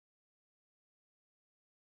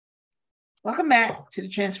Welcome back to the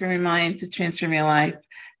Transform Your Mind to Transform Your Life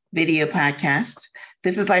video podcast.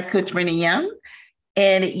 This is Life Coach Brenda Young,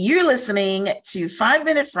 and you're listening to 5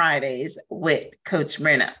 Minute Fridays with Coach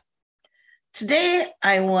Brenda. Today,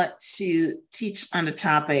 I want to teach on the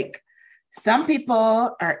topic, some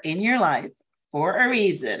people are in your life for a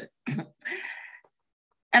reason. And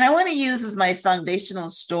I want to use as my foundational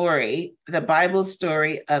story, the Bible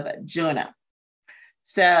story of Jonah.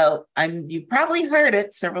 So you probably heard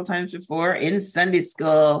it several times before in Sunday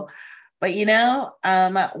school, but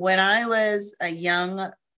when I was a young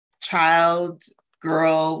child,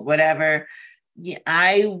 girl, whatever,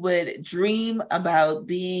 I would dream about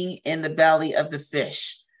being in the belly of the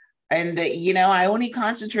fish. And, I only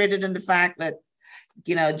concentrated on the fact that,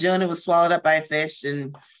 Jonah was swallowed up by a fish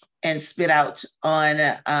and spit out on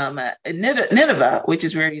Nineveh, which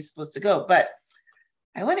is where he's supposed to go. But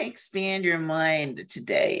I want to expand your mind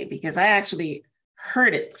today because I actually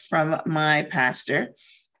heard it from my pastor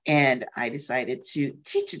and I decided to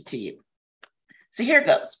teach it to you. So here it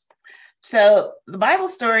goes. So the Bible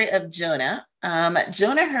story of Jonah,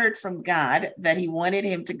 Jonah heard from God that he wanted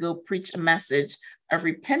him to go preach a message of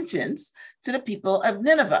repentance to the people of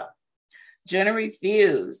Nineveh. Jonah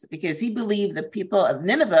refused because he believed the people of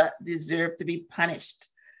Nineveh deserved to be punished.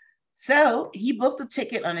 So he booked a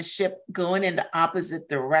ticket on a ship going in the opposite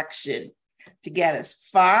direction to get as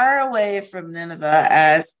far away from Nineveh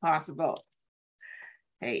as possible.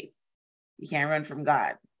 Hey, you can't run from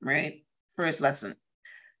God, right? First lesson.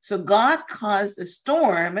 So God caused a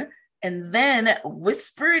storm and then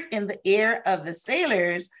whispered in the ear of the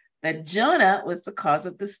sailors that Jonah was the cause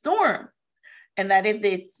of the storm, and that if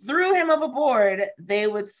they threw him overboard, they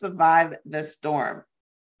would survive the storm.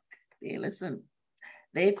 Hey, listen,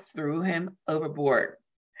 they threw him overboard.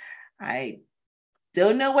 I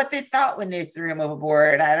don't know what they thought when they threw him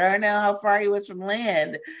overboard. I don't know how far he was from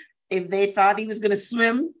land, if they thought he was going to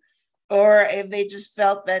swim or if they just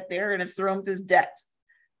felt that they were going to throw him to his death.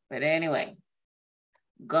 But anyway,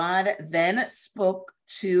 God then spoke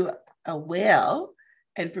to a whale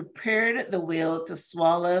and prepared the whale to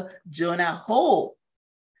swallow Jonah whole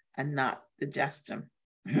and not digest him.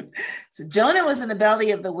 So Jonah was in the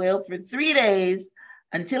belly of the whale for 3 days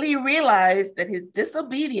until he realized that his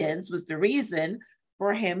disobedience was the reason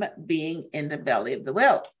for him being in the belly of the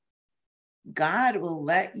whale. God will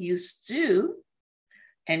let you stew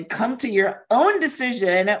and come to your own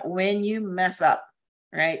decision when you mess up,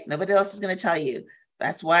 right? Nobody else is going to tell you.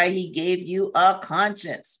 That's why he gave you a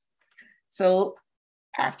conscience. So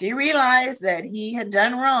after he realized that he had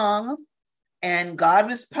done wrong and God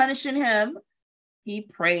was punishing him, he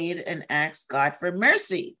prayed and asked God for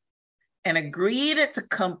mercy and agreed to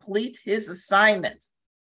complete his assignment.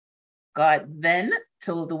 God then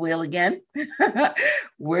told the whale again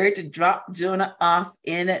where to drop Jonah off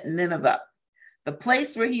in Nineveh, the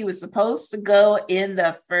place where he was supposed to go in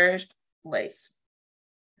the first place.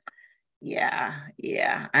 Yeah.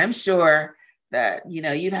 I'm sure that,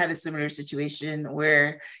 you've had a similar situation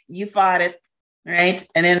where you fought it, right?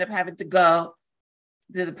 And ended up having to go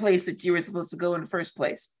to the place that you were supposed to go in the first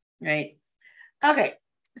place, right? Okay,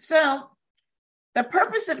 so the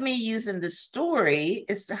purpose of me using this story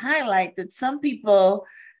is to highlight that some people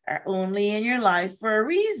are only in your life for a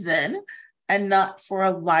reason and not for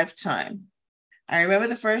a lifetime. I remember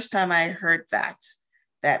the first time I heard that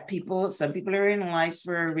some people are in life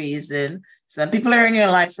for a reason, some people are in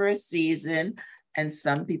your life for a season, and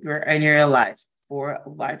some people are in your life for a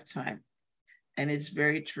lifetime. And it's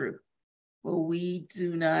very true. But we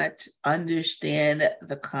do not understand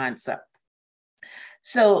the concept.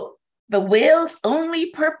 So the whale's only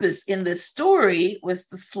purpose in this story was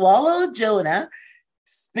to swallow Jonah,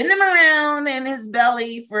 spin him around in his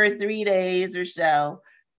belly for 3 days or so,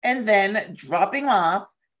 and then drop him off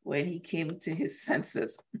when he came to his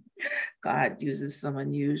senses. God uses some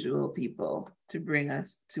unusual people to bring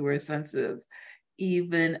us to our senses,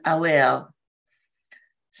 even a whale.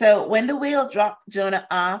 So when the whale dropped Jonah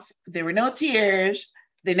off, there were no tears.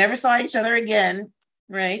 They never saw each other again,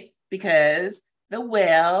 right? Because the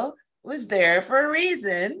whale was there for a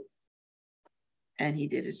reason and he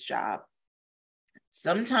did his job.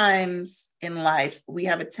 Sometimes in life, we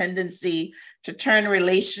have a tendency to turn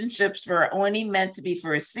relationships that are only meant to be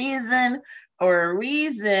for a season or a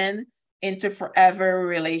reason into forever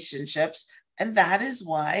relationships. And that is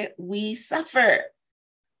why we suffer,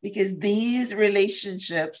 because these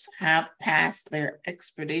relationships have passed their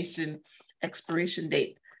expiration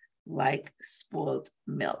date like spoiled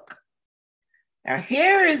milk. Now,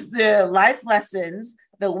 here is the life lessons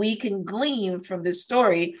that we can glean from this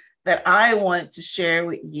story that I want to share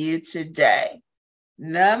with you today.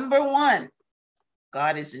 Number one,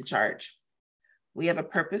 God is in charge. We have a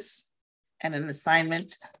purpose and an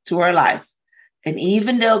assignment to our life. And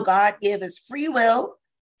even though God gave us free will,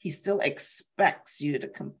 he still expects you to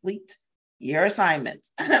complete your assignment.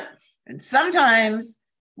 And sometimes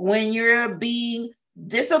when you're being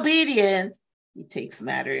disobedient, he takes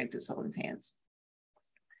matter into his own hands.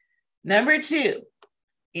 Number 2,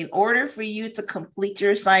 in order for you to complete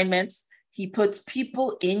your assignments, he puts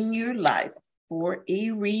people in your life for a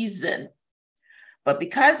reason. But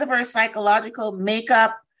because of our psychological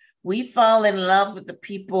makeup, we fall in love with the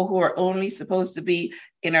people who are only supposed to be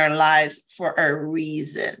in our lives for a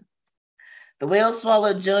reason. The whale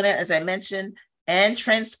swallowed Jonah, as I mentioned, and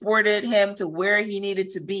transported him to where he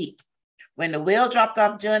needed to be. When the whale dropped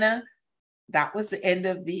off Jonah, that was the end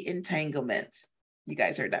of the entanglement. You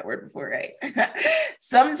guys heard that word before, right?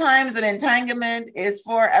 Sometimes an entanglement is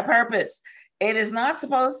for a purpose. It is not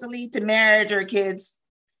supposed to lead to marriage or kids.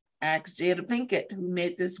 Ask Jada Pinkett, who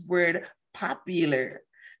made this word popular.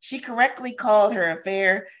 She correctly called her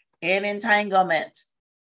affair an entanglement.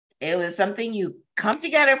 It was something you come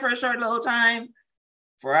together for a short little time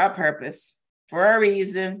for a purpose, for a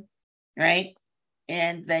reason, right?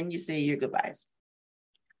 And then you say your goodbyes.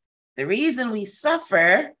 The reason we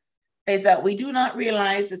suffer is that we do not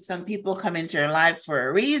realize that some people come into our life for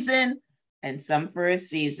a reason and some for a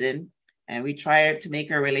season, and we try to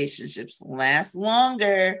make our relationships last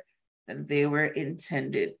longer than they were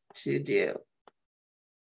intended to do.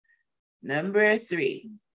 Number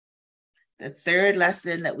 3, the third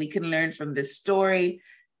lesson that we can learn from this story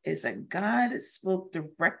is that God spoke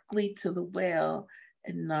directly to the whale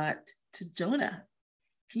and not to Jonah.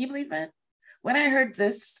 Can you believe that? When I heard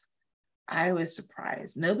this, I was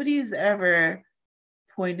surprised. Nobody's ever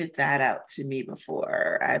pointed that out to me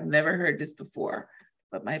before. I've never heard this before,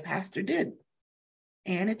 but my pastor did.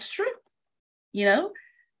 And it's true. You know,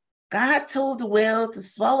 God told the whale to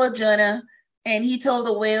swallow Jonah, and he told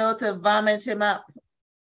the whale to vomit him up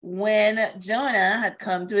when Jonah had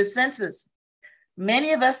come to his senses.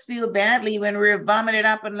 Many of us feel badly when we're vomited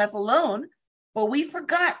up and left alone, but we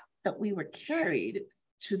forgot that we were carried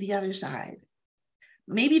to the other side.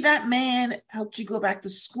 Maybe that man helped you go back to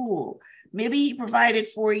school. Maybe he provided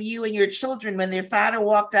for you and your children when their father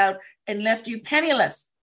walked out and left you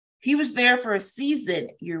penniless. He was there for a season,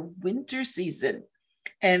 your winter season.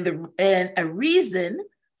 And a reason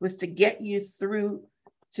was to get you through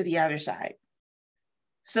to the other side.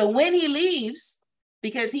 So when he leaves,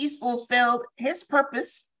 because he's fulfilled his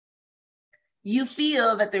purpose, you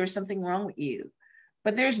feel that there's something wrong with you.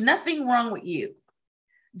 But there's nothing wrong with you.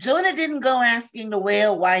 Jonah didn't go asking the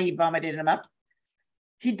whale why he vomited him up.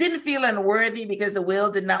 He didn't feel unworthy because the whale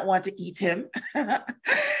did not want to eat him.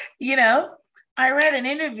 You know, I read an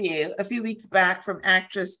interview a few weeks back from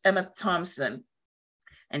actress Emma Thompson,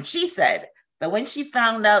 and she said that when she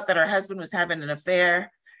found out that her husband was having an affair,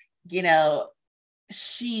 you know,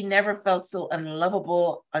 she never felt so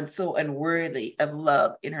unlovable and so unworthy of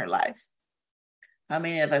love in her life. How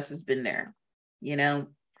many of us has been there? You know,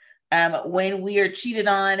 when we are cheated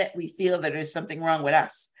on, we feel that there's something wrong with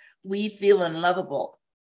us. We feel unlovable.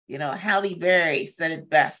 You know, Halle Berry said it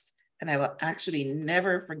best, and I will actually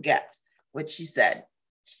never forget what she said.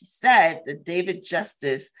 She said that David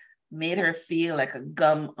Justice made her feel like a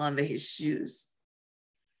gum under his shoes.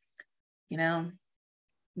 You know,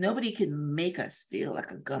 nobody can make us feel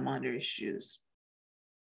like a gum under his shoes.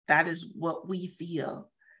 That is what we feel.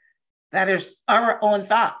 That is our own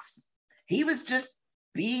thoughts. He was just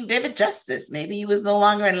being David Justice. Maybe he was no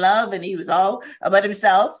longer in love and he was all about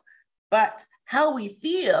himself. But how we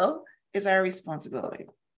feel is our responsibility.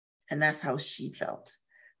 And that's how she felt,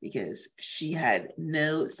 because she had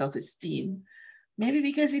no self-esteem. Maybe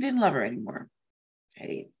because he didn't love her anymore.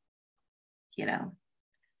 Hey, you know,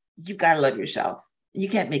 you got to love yourself. You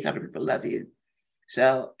can't make other people love you.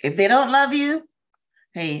 So if they don't love you,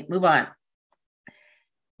 hey, move on.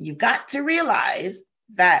 You've got to realize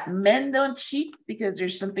that men don't cheat because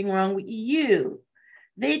there's something wrong with you.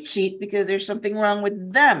 They cheat because there's something wrong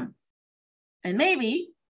with them. And maybe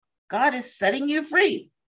God is setting you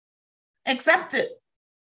free. Accept it.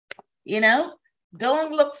 You know,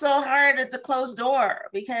 don't look so hard at the closed door,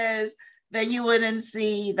 because then you wouldn't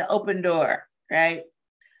see the open door, right?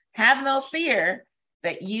 Have no fear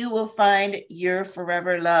that you will find your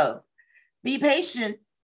forever love. Be patient.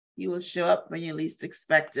 You will show up when you least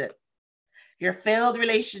expect it. Your failed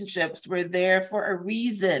relationships were there for a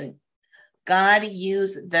reason. God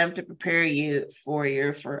used them to prepare you for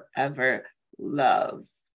your forever love.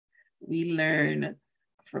 We learn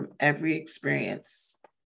from every experience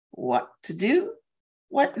what to do,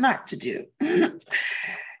 what not to do.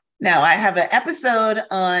 Now, I have an episode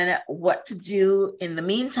on what to do in the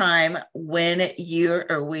meantime when you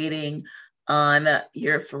are waiting on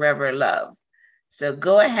your forever love. So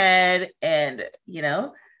go ahead and,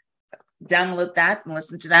 download that and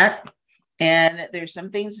listen to that. And there's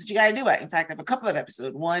some things that you got to do. In fact, I have a couple of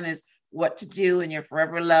episodes. One is what to do in your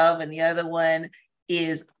forever love. And the other one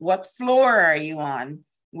is what floor are you on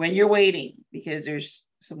when you're waiting? Because there's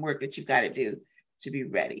some work that you've got to do to be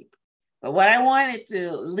ready. But what I wanted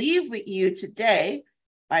to leave with you today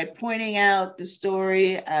by pointing out the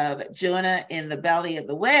story of Jonah in the belly of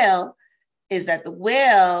the whale is that the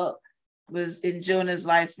whale was in Jonah's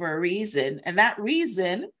life for a reason. And that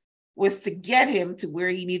reason was to get him to where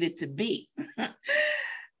he needed to be.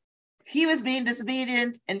 He was being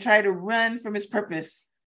disobedient and tried to run from his purpose,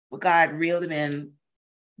 but God reeled him in,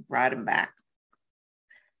 brought him back.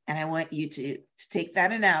 And I want you to take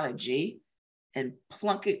that analogy and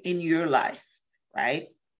plunk it in your life, right?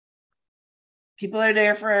 People are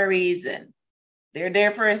there for a reason. They're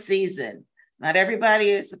there for a season. Not everybody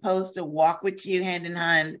is supposed to walk with you hand in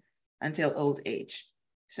hand until old age.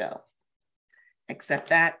 So accept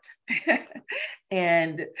that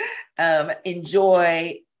and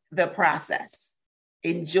enjoy the process.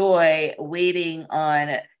 Enjoy waiting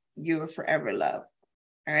on your forever love.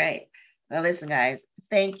 All right. Well, listen, guys,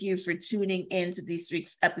 thank you for tuning in to this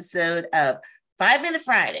week's episode of 5 Minute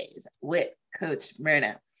Fridays with Coach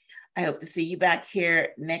Myrna. I hope to see you back here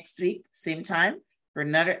next week, same time, for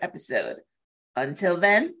another episode. Until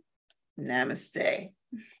then, namaste.